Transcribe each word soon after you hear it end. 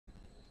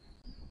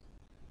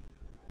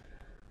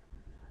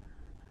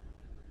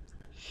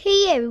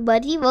Hey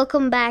everybody,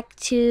 welcome back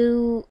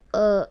to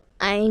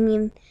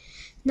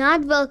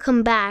not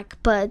welcome back,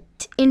 but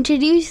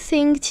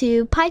introducing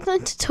to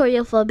Python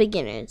tutorial for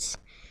beginners.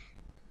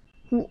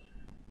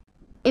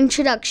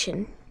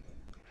 Introduction.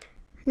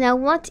 Now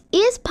what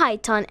is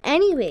Python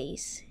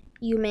anyways,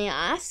 you may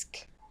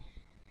ask?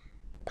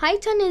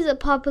 Python is a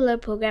popular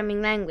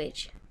programming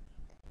language.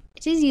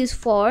 It is used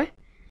for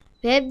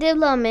web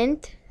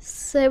development,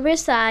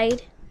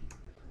 server-side,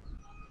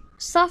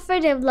 software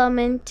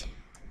development,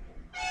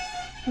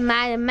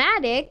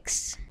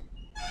 mathematics,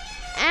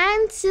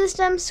 and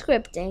system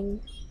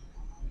scripting.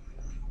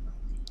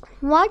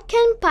 What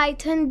can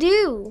Python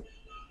do?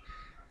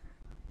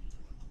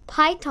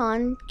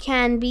 Python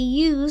can be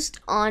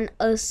used on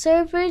a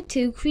server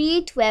to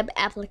create web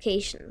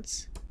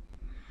applications.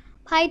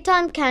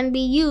 Python can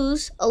be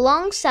used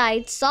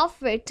alongside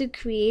software to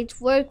create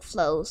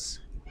workflows.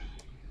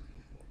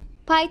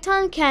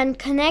 Python can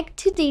connect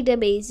to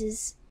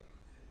database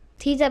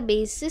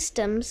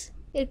systems.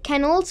 It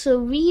can also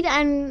read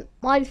and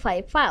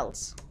modify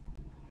files.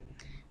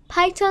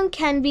 Python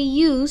can be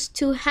used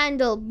to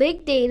handle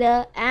big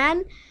data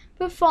and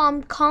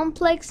perform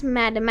complex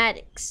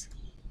mathematics.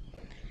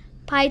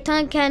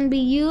 Python can be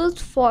used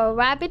for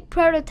rapid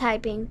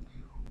prototyping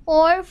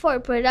or for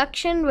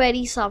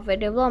production-ready software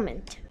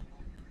development.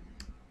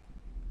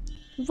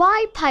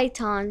 Why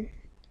Python?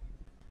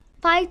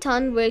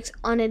 Python works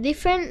on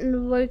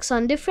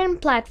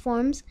different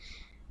platforms,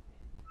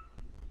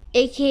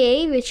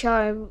 aka which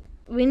are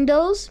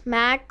Windows,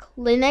 Mac,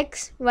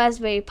 Linux,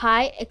 Raspberry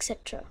Pi,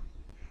 etc.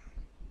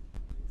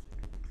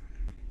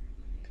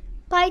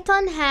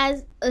 Python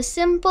has a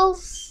simple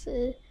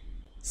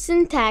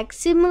syntax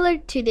similar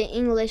to the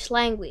English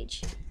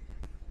language.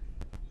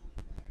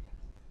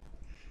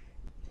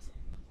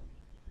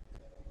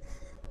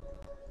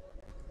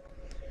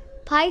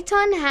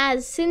 Python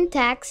has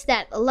syntax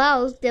that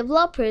allows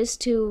developers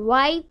to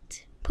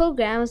write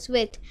programs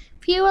with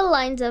fewer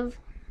lines of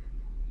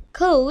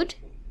code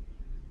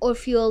or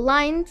fewer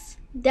lines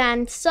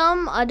than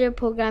some other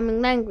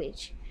programming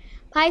language.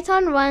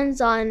 Python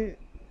runs on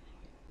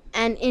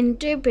an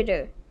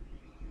interpreter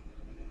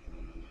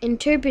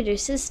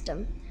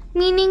system,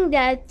 meaning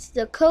that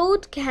the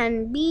code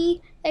can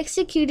be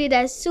executed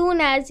as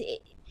soon as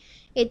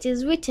it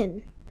is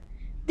written.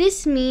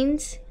 This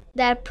means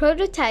that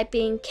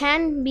prototyping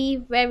can be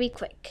very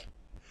quick.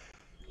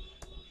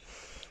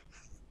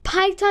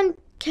 Python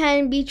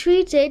can be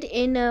treated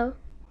in a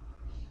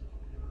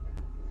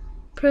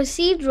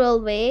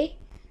procedural way,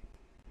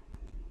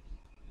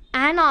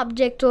 an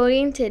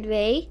object-oriented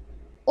way,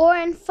 or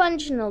a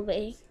functional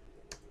way.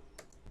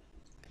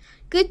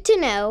 Good to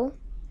know.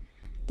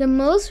 The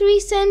most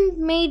recent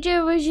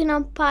major version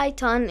of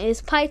Python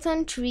is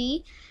Python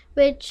 3,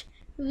 which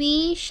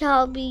we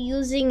shall be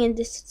using in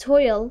this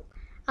tutorial.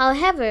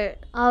 However,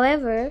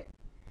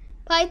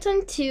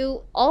 Python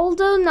 2,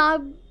 although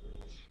not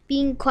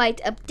being quite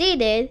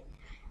updated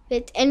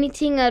with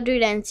anything other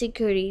than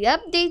security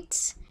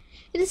updates,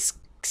 it is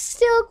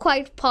still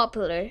quite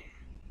popular.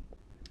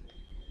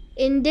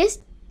 In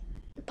this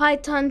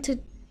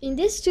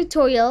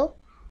tutorial,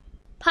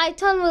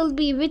 Python will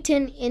be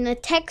written in a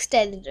text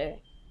editor.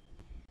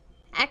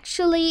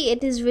 Actually,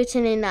 it is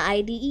written in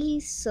IDE,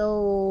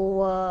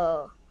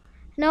 so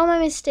no my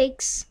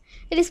mistakes.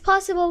 It is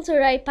possible to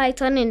write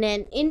Python in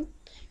an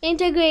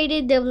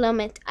integrated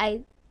development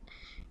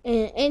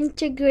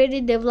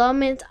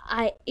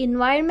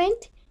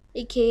environment,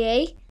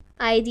 aka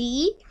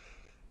IDE,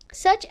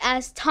 such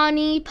as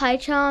Tony,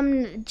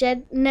 PyCharm,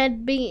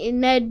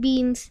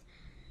 NetBeans,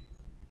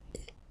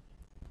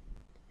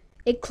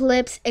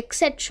 Eclipse,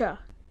 etc.,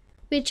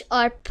 which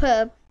are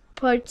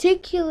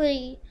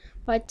particularly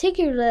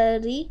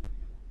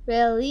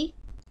really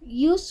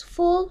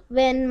useful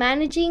when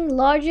managing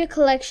larger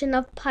collection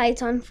of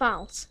Python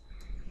files.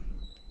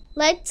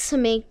 Let's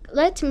make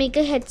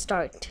a head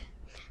start.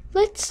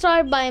 Let's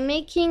start by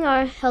making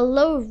our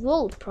Hello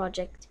World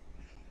project.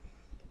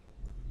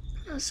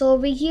 So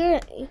over here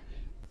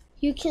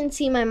you can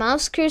see my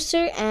mouse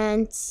cursor,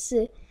 and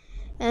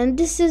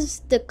this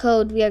is the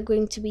code we are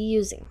going to be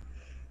using.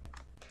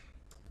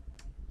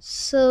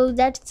 So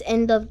that's the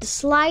end of the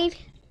slide.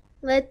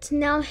 Let's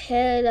now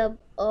head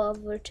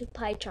over to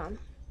PyCharm.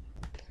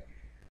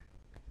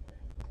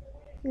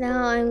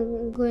 Now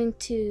I'm going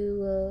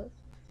to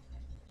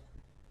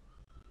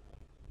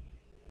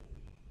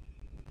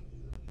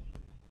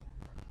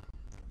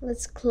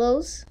let's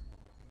close.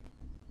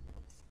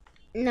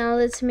 Now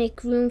let's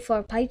make room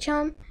for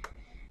PyCharm,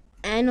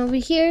 and over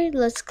here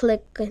let's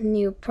click a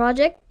new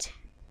project,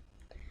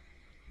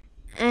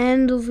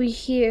 and over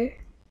here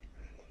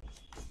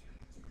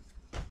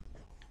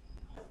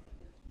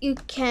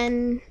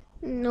I'm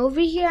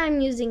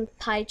using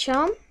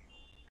PyCharm,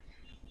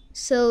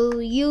 so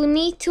you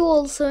need to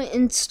also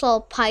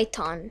install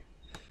Python.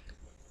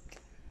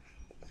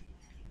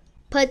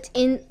 But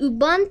in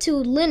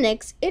Ubuntu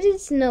Linux, it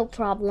is no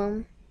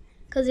problem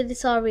because it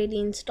is already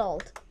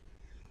installed.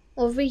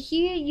 Over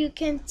here you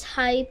can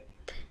type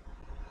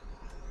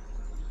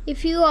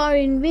If you are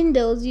in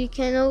Windows, you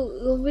can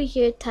over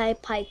here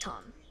type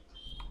Python.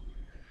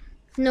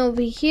 And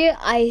over here,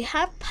 I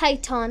have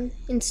Python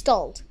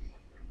installed.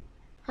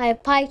 I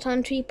have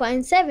Python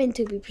 3.7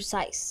 to be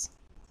precise.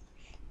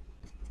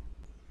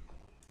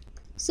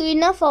 So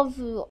enough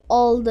of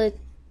all the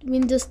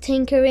Windows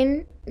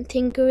tinkering,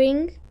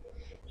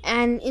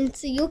 and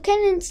you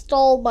can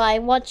install by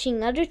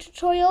watching other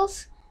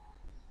tutorials,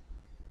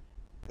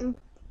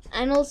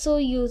 and also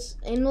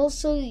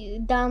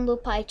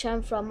download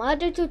Python from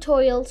other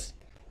tutorials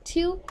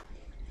too.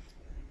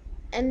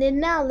 And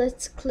then now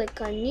let's click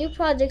on new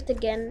project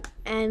again,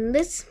 and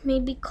let's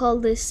maybe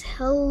call this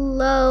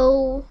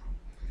hello.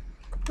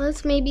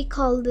 Let's maybe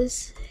call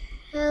this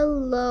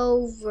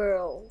hello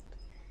world.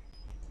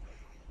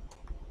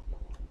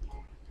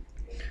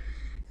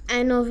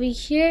 And over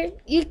here,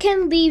 you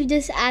can leave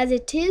this as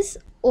it is,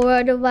 or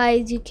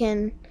otherwise you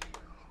can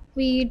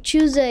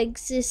choose an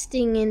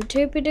existing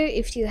interpreter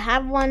if you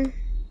have one.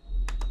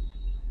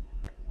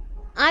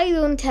 I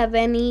don't have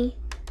any,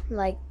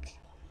 like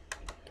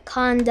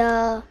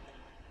Conda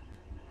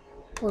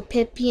or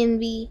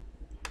pip.pnv.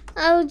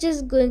 I was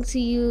just going to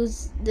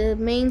use the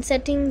main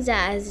settings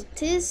as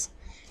it is.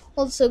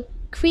 Also,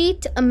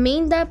 create a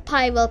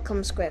main.py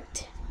welcome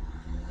script.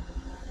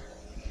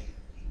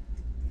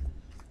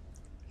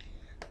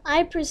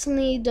 I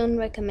personally don't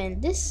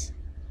recommend this.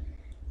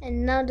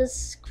 And now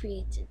let's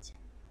create it.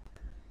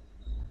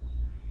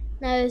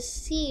 Now you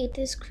see it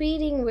is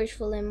creating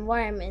virtual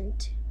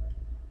environment.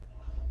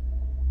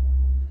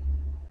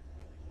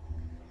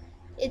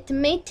 It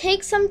may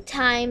take some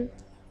time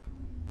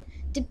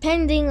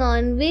depending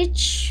on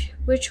which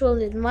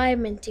virtual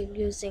environment you're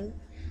using.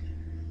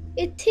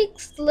 It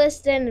takes less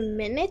than a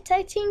minute,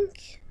 I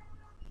think.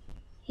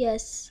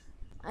 Yes,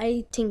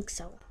 I think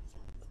so.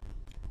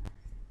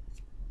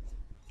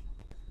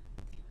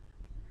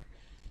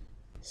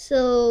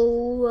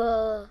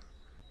 So,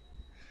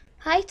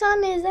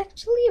 Python is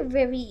actually a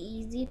very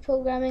easy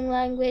programming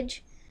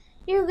language.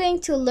 You're going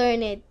to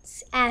learn it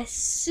as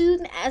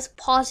soon as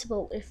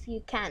possible if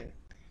you can.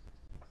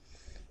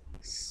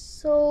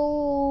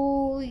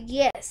 So,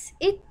 yes,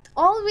 it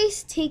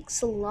always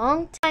takes a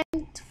long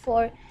time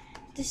for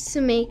this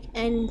to make,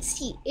 and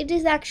see, it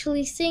is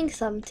actually saying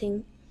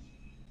something.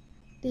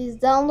 It is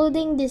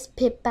downloading these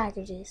pip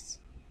packages.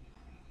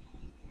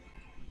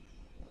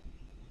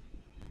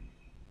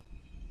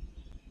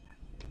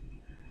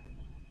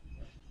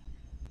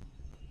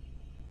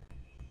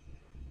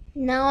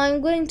 Now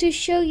I'm going to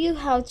show you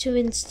how to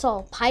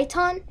install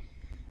Python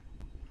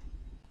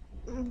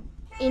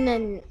in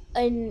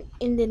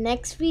the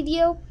next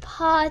video,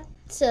 but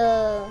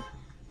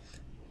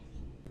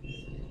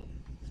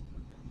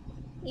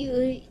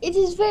it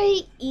is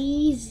very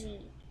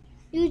easy.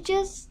 You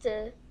just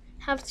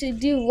have to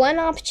do one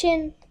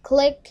option,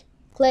 click,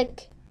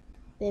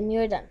 then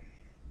you're done.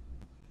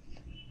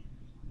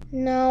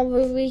 Now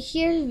over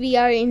here we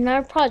are in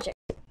our project.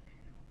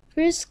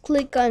 First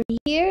click on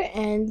here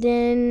and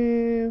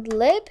then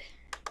lib.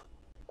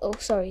 Oh,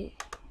 sorry.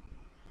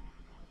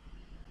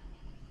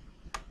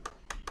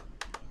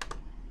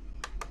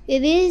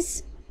 It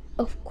is,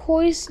 of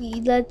course,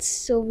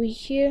 let's over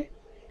here.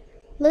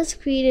 Let's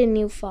create a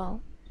new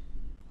file.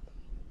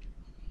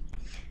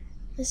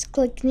 Let's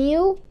click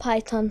new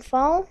Python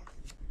file.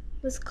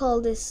 Let's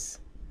call this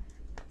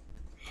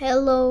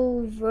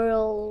hello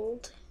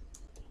world.py.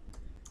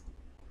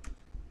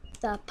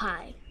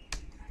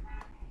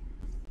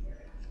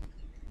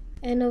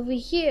 And over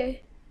here,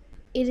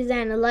 it is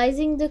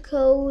analyzing the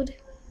code,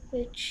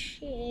 which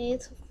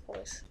is, of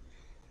course.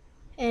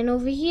 And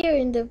over here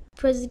in the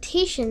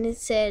presentation, it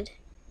said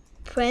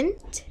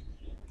print,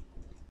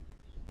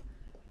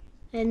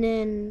 and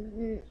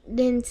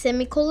then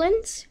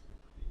semicolons.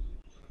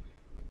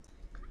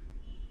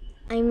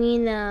 I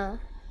mean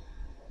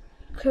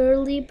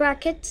curly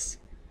brackets,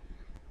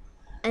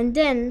 and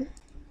then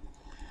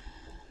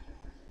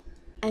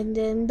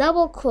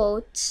double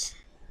quotes.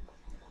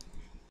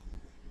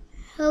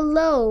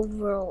 Hello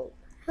world.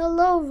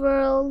 Hello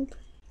world.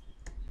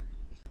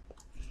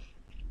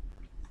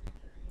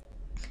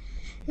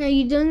 Now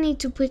you don't need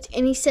to put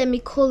any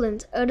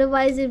semicolons,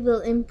 otherwise it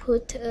will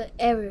input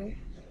error.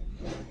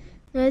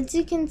 Now as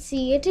you can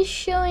see, it is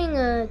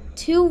showing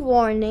 2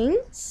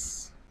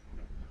 warnings,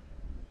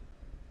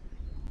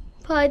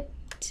 but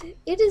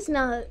it is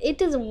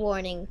a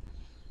warning.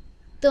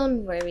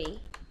 Don't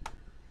worry.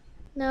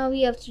 Now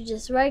we have to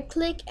just right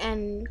click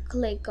and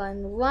click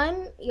on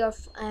run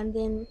and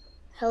then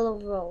hello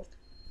world.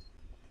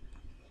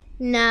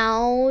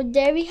 Now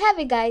there we have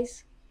it,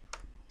 guys.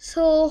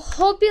 So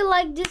hope you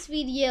like this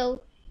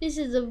video. This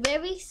is a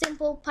very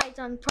simple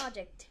Python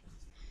project.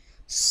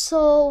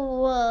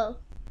 So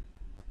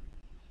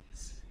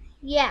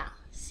yeah,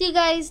 see you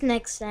guys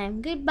next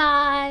time.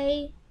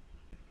 Goodbye.